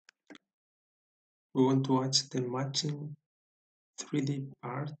we want to add the matching 3D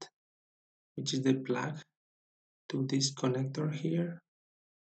part, which is the plug, to this connector here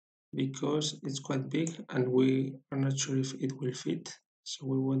because it's quite big and we are not sure if it will fit. So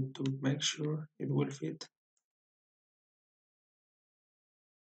we want to make sure it will fit.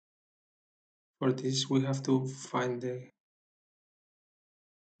 For this, we have to find the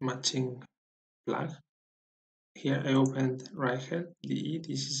matching plug. Here I opened Reichel.de.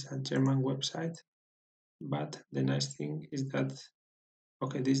 This is a German website, but the nice thing is that,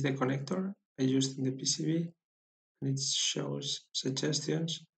 okay, this is the connector I used in the PCB and it shows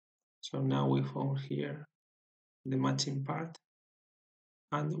suggestions. So now we found here the matching part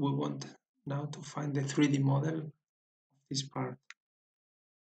and we want now to find the 3D model of this part.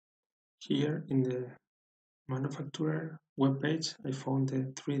 Here in the manufacturer webpage, I found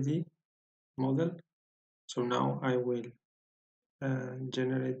the 3D model. So now I will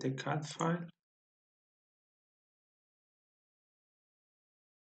generate the CAD file.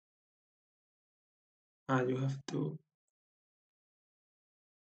 You have to,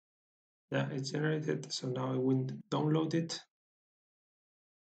 yeah, it's generated. So now I will download it.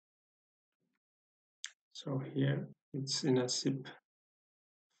 So here it's in a zip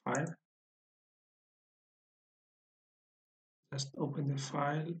file. Just open the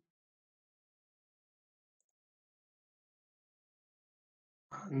file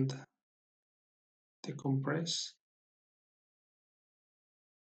and decompress.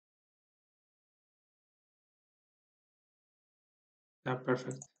 Yeah,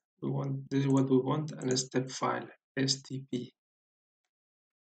 perfect. This is what we want, and a step file, STP.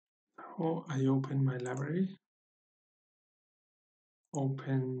 Now I open my library,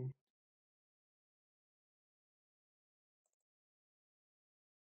 open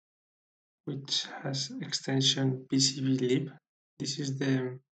which has extension PCBlib. This is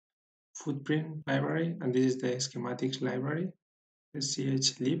the footprint library, and this is the schematics library, the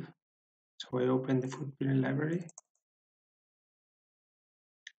chlib. So I open the footprint library,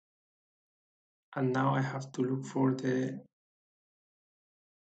 and now I have to look for the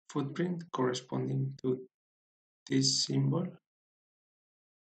footprint corresponding to this symbol.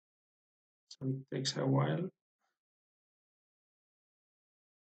 So it takes a while.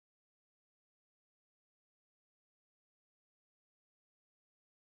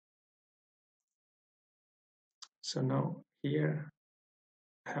 So now here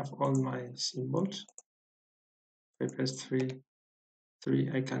I have all my symbols. If I press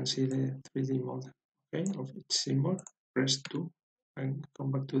 3, I can see the 3D model, okay, of each symbol. Press 2 and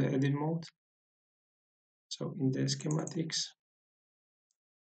come back to the edit mode. So in the schematics,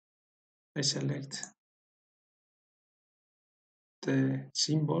 I select the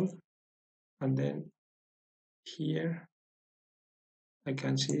symbol and then here I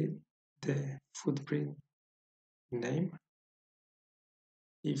can see the footprint name.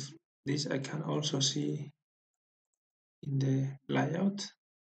 If this I can also see in the layout.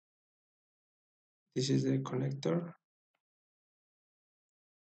 This is the connector.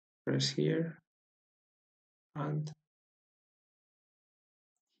 Press here and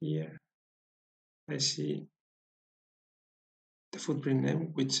here I see the footprint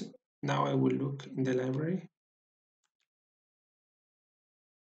name, which now I will look in the library.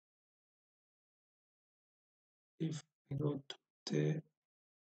 If I go to the,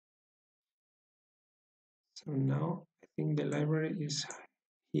 so now I think the library is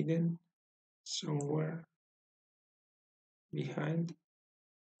hidden somewhere behind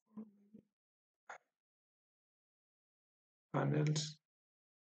panels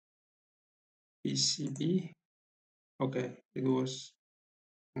PCB. Okay, it was,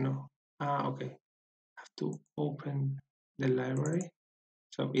 no. Okay, I have to open the library.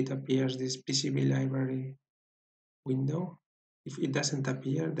 So it appears this PCB library window. If it doesn't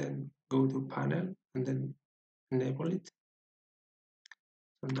appear, then go to panel and then enable it.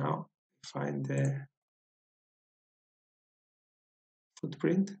 So now find the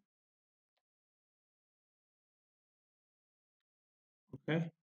footprint. Okay.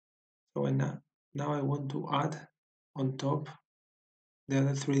 So now I want to add on top the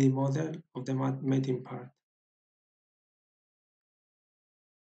other 3D model of the mating part.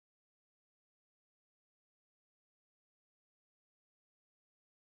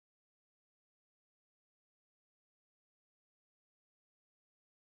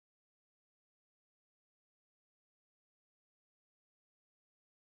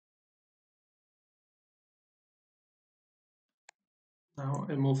 Now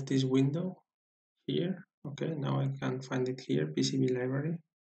I move this window here. Okay, now I can find it here, PCB library.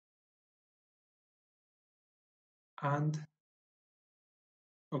 And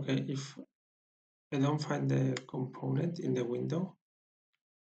okay, if I don't find the component in the window,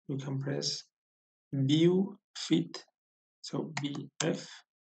 you can press View Fit, so VF,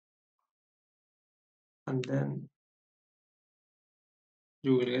 and then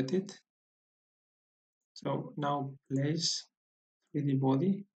you will get it. So now place 3D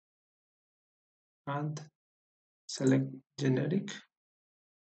body and select generic,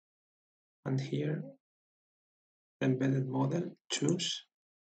 and here embedded model, choose.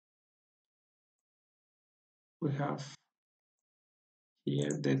 We have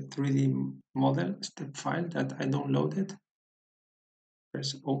here the 3D model step file that I downloaded.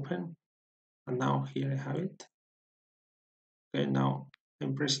 Press open, and now here I have it. Okay, now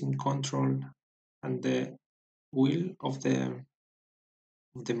I'm pressing Control and the wheel of the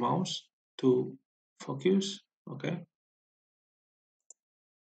mouse to focus. Okay,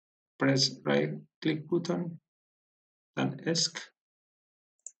 press right click button, then ESC,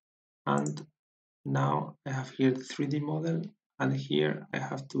 and now I have here the 3D model, and here I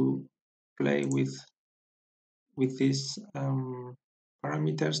have to play with these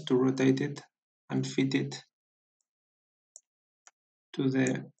parameters to rotate it and fit it to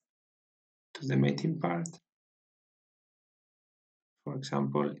the mating part. For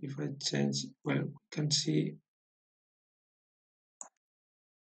example, if I change, well, we can see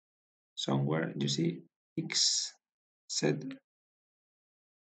somewhere, you see X, Z,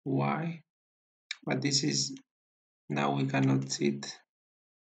 Y, but this is, now we cannot see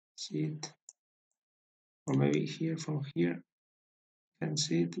it, or maybe here from here you can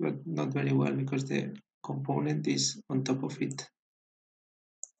see it, but not very well because the component is on top of it.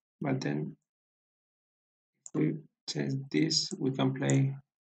 But then if we change this, we can play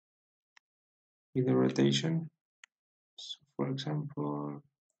with the rotation. So for example,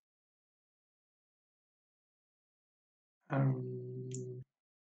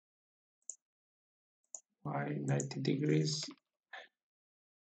 y 90 degrees.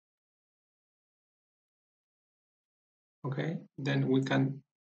 Okay, then we can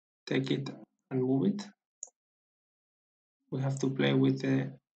take it and move it. We have to play with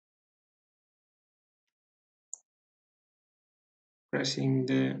the pressing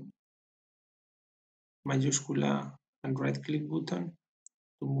the majuscula and right click button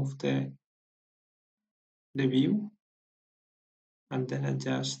to move the view, and then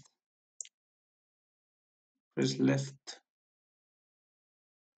adjust, press left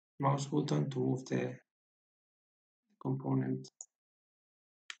mouse button to move the component.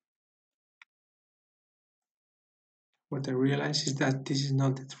 What I realize is that this is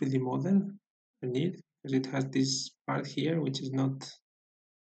not the 3D model I need, because it has this part here which is not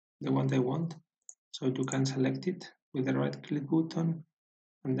the one I want. So you can select it with the right click button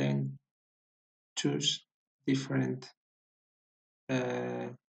and then choose different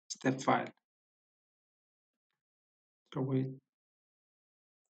step file. So we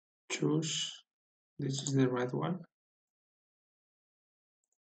choose, this is the right one.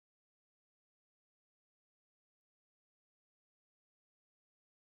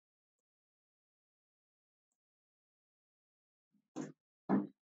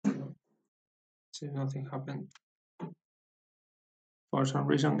 See, nothing happened. For some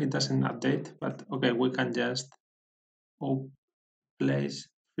reason it doesn't update, but okay, we can just place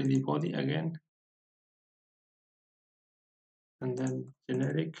 3D body again, and then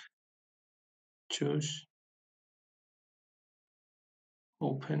generic, choose,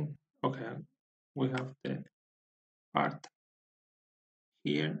 open. Okay, we have the part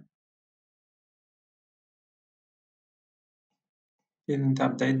here. Didn't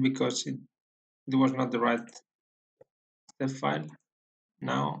update because it was not the right step file.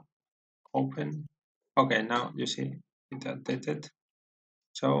 Now open. Okay, now you see it updated.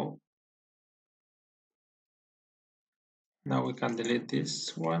 So now we can delete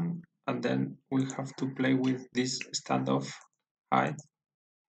this one, and then we have to play with this standoff height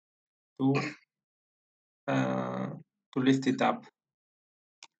to lift it up.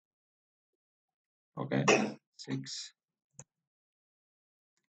 Okay, 6,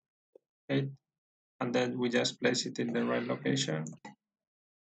 8, and then we just place it in the right location.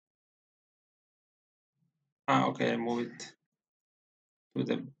 Okay, I move it to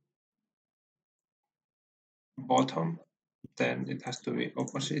the bottom, then it has to be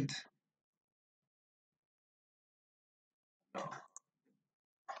opposite.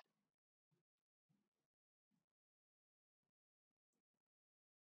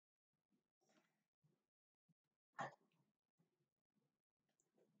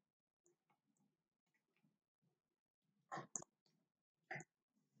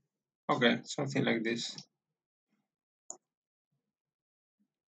 Okay, something like this.